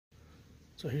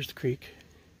So here's the creek.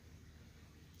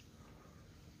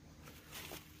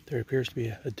 There appears to be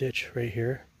a ditch right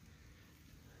here,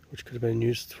 which could have been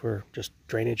used for just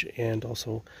drainage and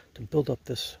also to build up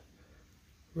this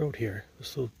road here.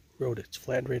 This little road, it's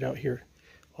flattened right out here,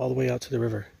 all the way out to the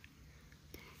river,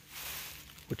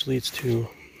 which leads to,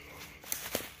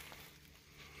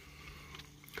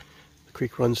 the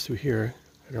creek runs through here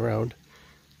and around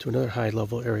to another high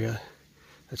level area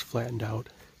that's flattened out.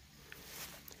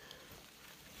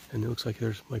 And it looks like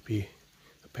there might be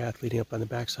a path leading up on the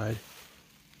backside,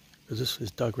 because this is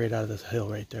dug right out of this hill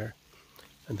right there.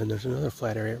 And then there's another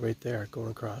flat area right there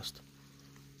going across.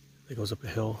 It goes up the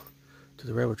hill to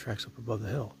the railroad tracks up above the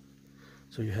hill.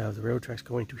 So you have the railroad tracks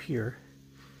going to here.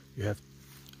 You have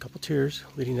a couple tiers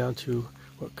leading down to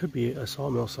what could be a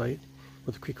sawmill site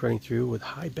with a creek running through with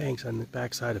high banks on the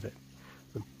back side of it.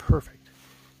 Perfect.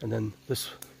 And then this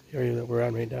area that we're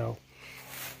on right now